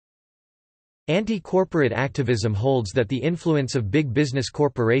Anti-corporate activism holds that the influence of big business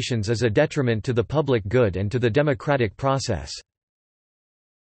corporations is a detriment to the public good and to the democratic process.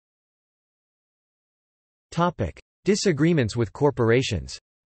 Disagreements with corporations.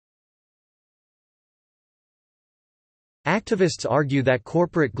 Activists argue that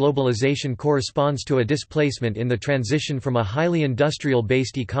corporate globalization corresponds to a displacement in the transition from a highly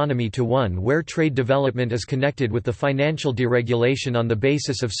industrial-based economy to one where trade development is connected with the financial deregulation on the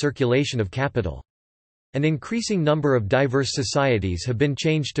basis of circulation of capital. An increasing number of diverse societies have been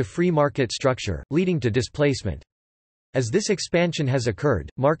changed to free market structure, leading to displacement. As this expansion has occurred,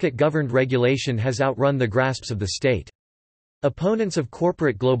 market-governed regulation has outrun the grasps of the state. Opponents of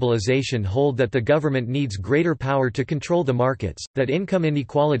corporate globalization hold that the government needs greater power to control the markets, that income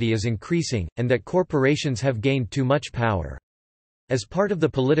inequality is increasing, and that corporations have gained too much power. As part of the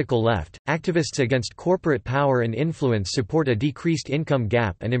political left, activists against corporate power and influence support a decreased income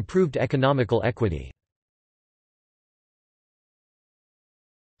gap and improved economical equity.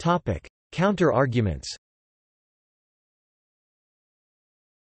 Counter-arguments.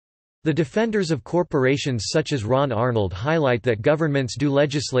 The defenders of corporations such as Ron Arnold highlight that governments do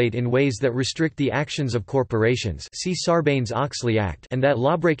legislate in ways that restrict the actions of corporations, see Sarbanes-Oxley Act, and that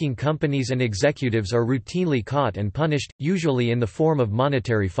lawbreaking companies and executives are routinely caught and punished, usually in the form of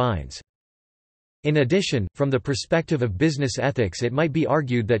monetary fines. In addition, from the perspective of business ethics, it might be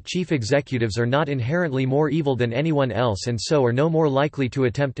argued that chief executives are not inherently more evil than anyone else and so are no more likely to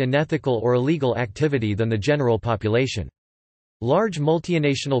attempt unethical or illegal activity than the general population. Large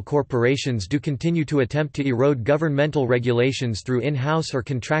multinational corporations do continue to attempt to erode governmental regulations through in-house or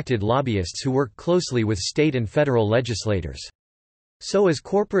contracted lobbyists who work closely with state and federal legislators. So as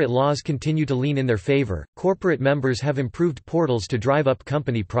corporate laws continue to lean in their favor, corporate members have improved portals to drive up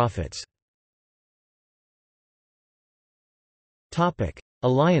company profits.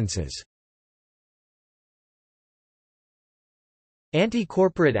 Alliances.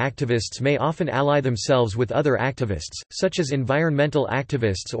 Anti-corporate activists may often ally themselves with other activists, such as environmental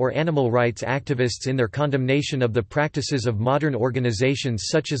activists or animal rights activists in their condemnation of the practices of modern organizations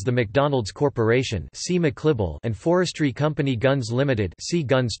such as the McDonald's Corporation and forestry company Guns Limited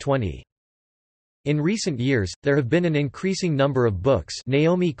Guns 20. In recent years, there have been an increasing number of books,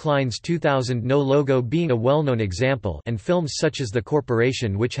 Naomi Klein's 2000 No Logo being a well-known example, and films such as The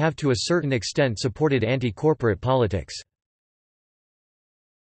Corporation which have to a certain extent supported anti-corporate politics.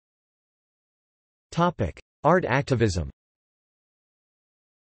 Art activism.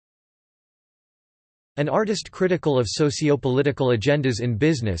 An artist critical of socio-political agendas in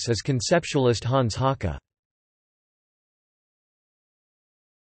business is conceptualist Hans Haacke.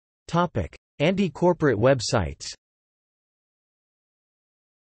 Anti-corporate websites.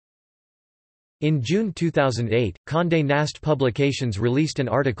 In June 2008, Condé Nast Publications released an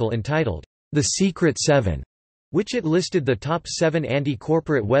article entitled, "The Secret Seven", which it listed the top 7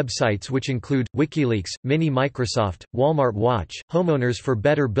 anti-corporate websites, which include, WikiLeaks, Mini Microsoft, Walmart Watch, Homeowners for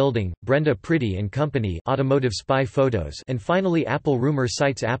Better Building, Brenda Priddy and Company, Automotive Spy Photos, and finally Apple rumor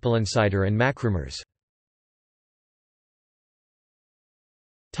sites Apple Insider and MacRumors.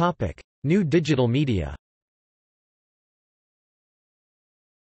 New digital media.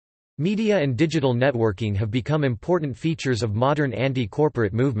 Media and digital networking have become important features of modern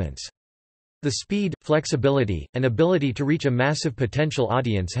anti-corporate movements. The speed, flexibility, and ability to reach a massive potential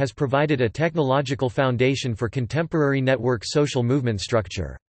audience has provided a technological foundation for contemporary network social movement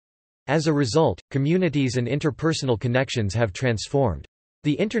structure. As a result, communities and interpersonal connections have transformed.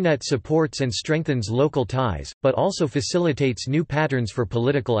 The Internet supports and strengthens local ties, but also facilitates new patterns for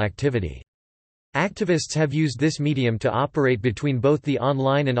political activity. Activists have used this medium to operate between both the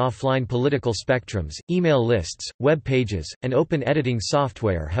online and offline political spectrums. Email lists, web pages, and open editing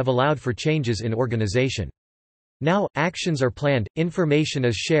software have allowed for changes in organization. Now, actions are planned, information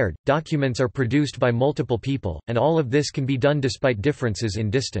is shared, documents are produced by multiple people, and all of this can be done despite differences in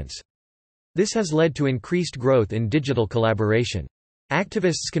distance. This has led to increased growth in digital collaboration.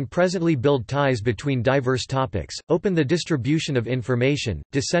 Activists can presently build ties between diverse topics, open the distribution of information,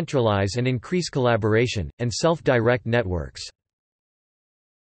 decentralize and increase collaboration, and self-direct networks.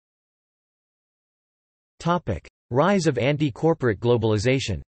 Rise of anti-corporate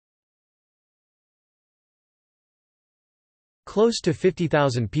globalization. Close to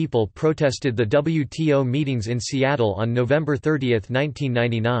 50,000 people protested the WTO meetings in Seattle on November 30,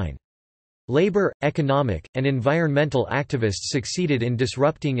 1999. Labor, economic, and environmental activists succeeded in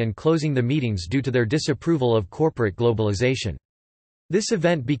disrupting and closing the meetings due to their disapproval of corporate globalization. This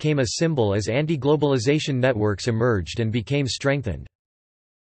event became a symbol as anti-globalization networks emerged and became strengthened.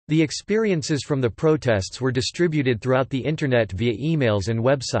 The experiences from the protests were distributed throughout the Internet via emails and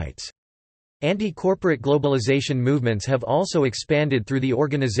websites. Anti-corporate globalization movements have also expanded through the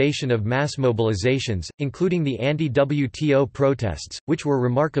organization of mass mobilizations, including the anti-WTO protests, which were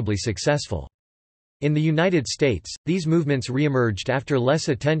remarkably successful. In the United States, these movements reemerged after less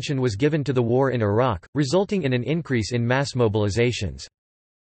attention was given to the war in Iraq, resulting in an increase in mass mobilizations.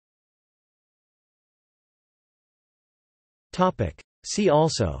 See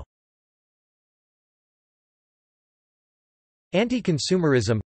also: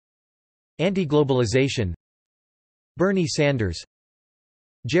 Anti-consumerism, Anti-globalization, Bernie Sanders,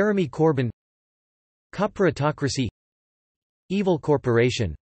 Jeremy Corbyn, Corporatocracy, Evil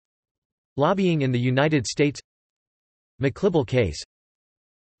corporation, Lobbying in the United States, McLibel case,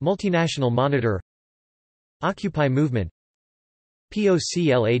 Multinational Monitor, Occupy movement,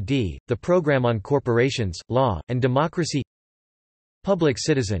 POCLAD, the Program on Corporations, Law, and Democracy, Public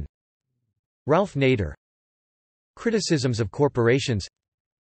Citizen, Ralph Nader. Criticisms of corporations.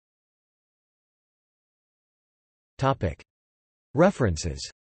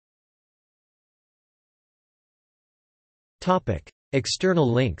 References.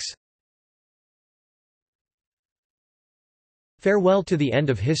 External links. Farewell to the End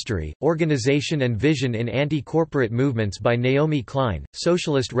of History, Organization and Vision in Anti-Corporate Movements by Naomi Klein,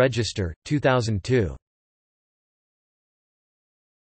 Socialist Register, 2002.